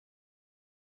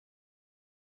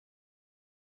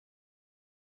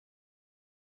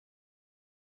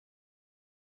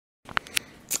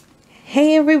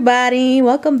Hey everybody,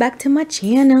 welcome back to my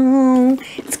channel.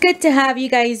 It's good to have you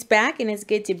guys back and it's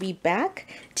good to be back.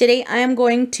 Today I am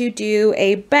going to do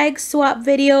a bag swap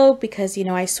video because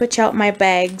I switch out my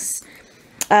bags.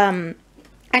 I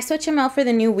switch them out for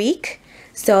the new week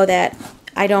so that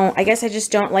I guess I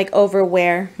just don't like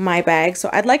overwear my bags. So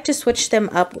I'd like to switch them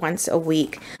up once a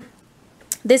week.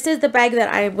 This is the bag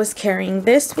that I was carrying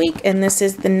this week, and this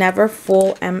is the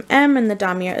Neverfull MM and the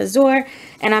Damier Azur,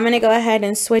 and I'm going to go ahead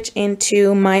and switch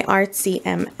into my Artsy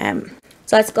MM.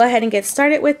 So let's go ahead and get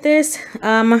started with this.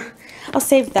 I'll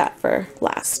save that for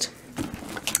last.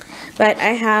 But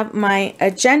I have my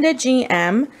Agenda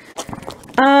GM.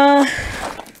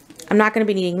 I'm not going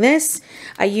to be needing this.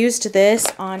 I used this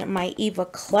on my Eva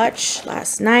clutch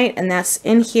last night, and that's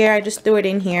in here. I just threw it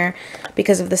in here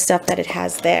because of the stuff that it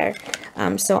has there.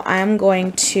 So I'm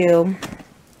going to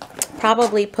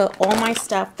probably put all my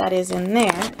stuff that is in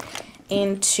there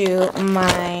into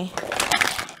my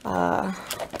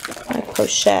my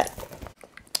pochette.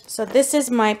 So this is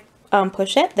my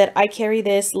pochette that I carry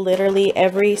this literally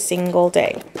every single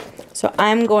day. So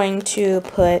I'm going to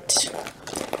put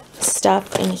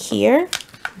stuff in here.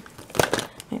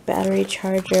 My battery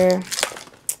charger,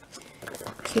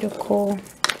 cuticle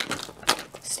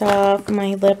stuff,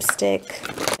 my lipstick,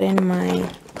 in my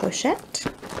pochette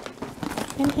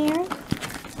in here.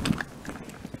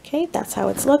 Okay, that's how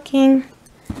it's looking.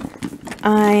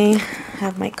 I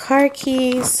have my car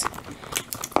keys,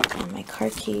 and my car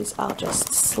keys, I'll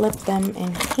just slip them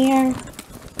in here.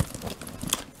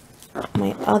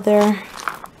 My other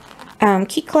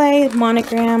key clay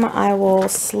Monogram, I will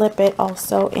slip it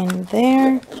also in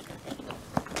there.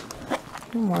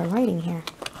 No more writing here.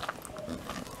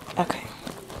 Okay.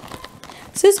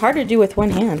 This is hard to do with one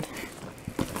hand.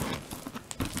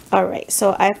 Alright,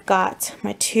 so I've got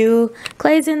my two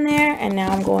clays in there, and now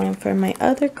I'm going for my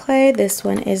other clay. This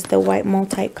one is the white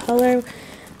multicolor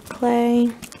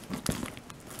clay.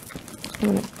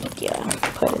 I'm gonna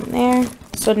put in there.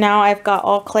 So now I've got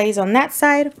all clays on that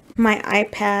side. My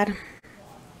iPad,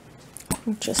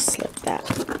 I'll just slip that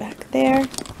back there.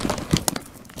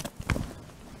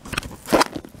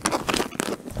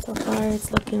 So far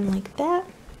it's looking like that.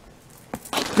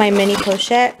 My mini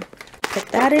pochette, put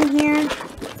that in here.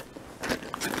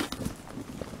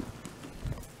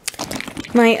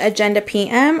 My Agenda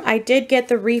PM, I did get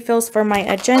the refills for my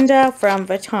Agenda from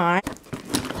Vuitton.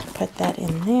 Put that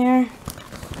in there.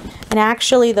 And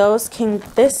actually this can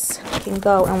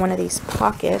go in one of these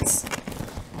pockets.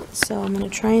 So I'm going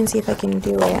to try and see if I can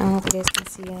do it. I don't know if you guys can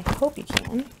see, I hope you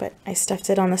can, but I stuffed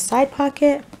it on the side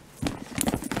pocket.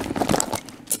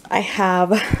 I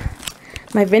have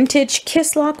my vintage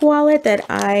Kiss Lock wallet that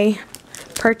I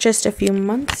purchased a few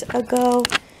months ago.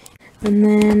 And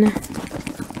then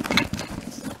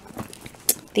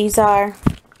these are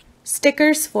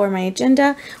stickers for my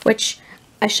Agenda, which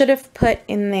I should have put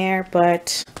in there,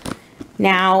 but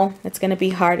now it's going to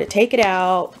be hard to take it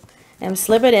out and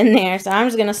slip it in there. So I'm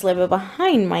just going to slip it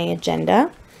behind my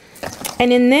Agenda.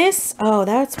 And in this, oh,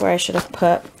 that's where I should have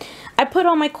put. I put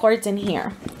all my cords in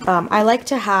here. I like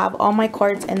to have all my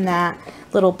cords in that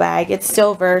little bag. It's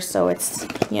silver, so it's,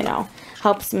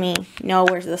 helps me know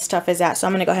where the stuff is at. So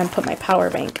I'm going to go ahead and put my power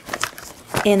bank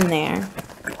in there.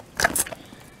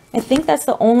 I think that's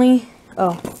the only,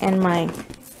 and my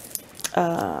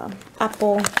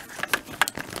Apple,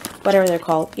 whatever they're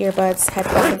called, earbuds,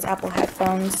 headphones, Apple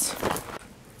headphones.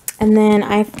 And then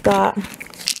I've got,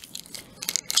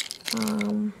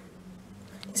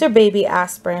 these are baby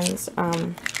aspirins,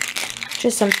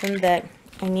 just something that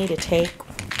I need to take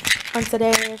once a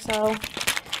day or so.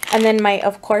 And then my,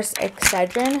 of course,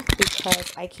 Excedrin,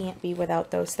 because I can't be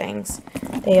without those things.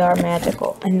 They are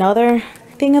magical. Another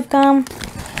thing of gum,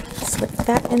 slip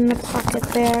that in the pocket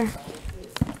there.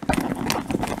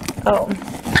 Oh,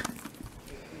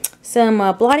 some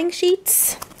blotting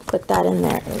sheets, put that in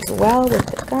there as well with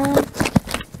the gum.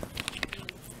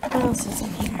 What else is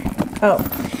in here? Oh,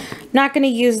 not going to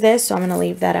use this, so I'm going to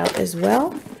leave that out as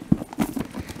well.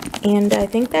 And I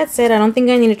think that's it. I don't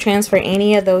think I need to transfer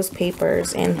any of those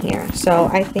papers in here. So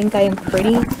I think I am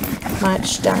pretty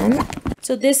much done.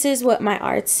 So this is what my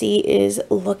Artsy is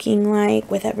looking like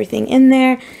with everything in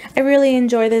there. I really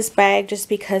enjoy this bag just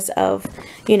because of,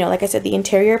 like I said, the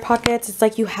interior pockets. It's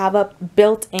like you have a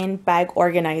built-in bag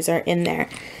organizer in there.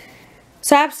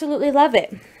 So I absolutely love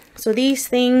it. So these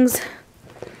things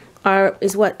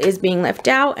is what is being left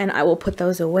out, and I will put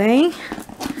those away.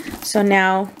 So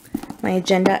now my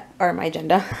Agenda, my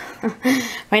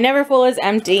Neverfull is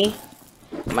empty.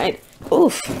 My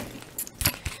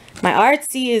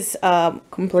Artsy is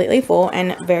completely full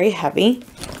and very heavy.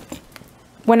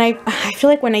 I feel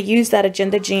like when I use that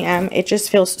Agenda GM, it just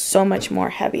feels so much more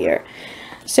heavier.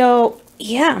 So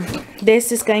yeah,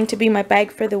 this is going to be my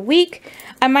bag for the week.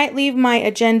 I might leave my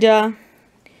Agenda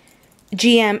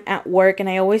GM at work, and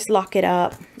I always lock it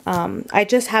up. I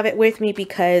just have it with me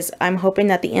because I'm hoping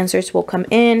that the answers will come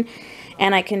in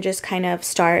and I can just kind of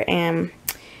start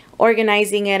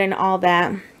organizing it and all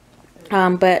that.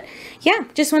 But yeah,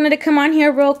 just wanted to come on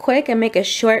here real quick and make a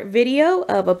short video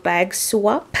of a bag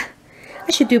swap.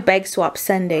 I should do bag swap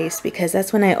Sundays because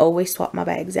that's when I always swap my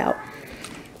bags out.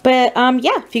 But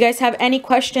yeah, if you guys have any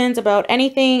questions about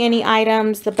anything, any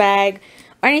items, the bag,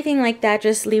 or anything like that,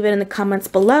 just leave it in the comments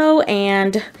below,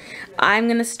 and I'm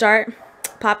gonna start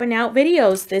popping out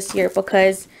videos this year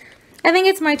because I think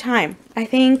it's my time. I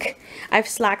think I've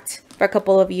slacked for a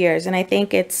couple of years, and I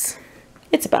think it's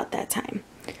about that time.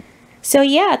 So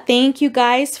yeah, thank you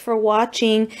guys for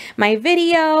watching my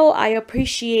video. I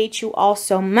appreciate you all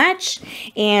so much.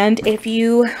 And if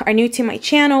you are new to my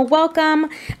channel, welcome.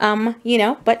 You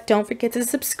know, but don't forget to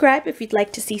subscribe if you'd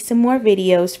like to see some more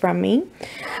videos from me.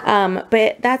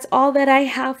 But that's all that I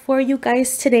have for you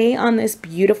guys today on this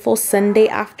beautiful Sunday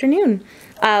afternoon.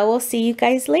 We'll see you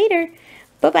guys later.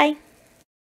 Bye-bye.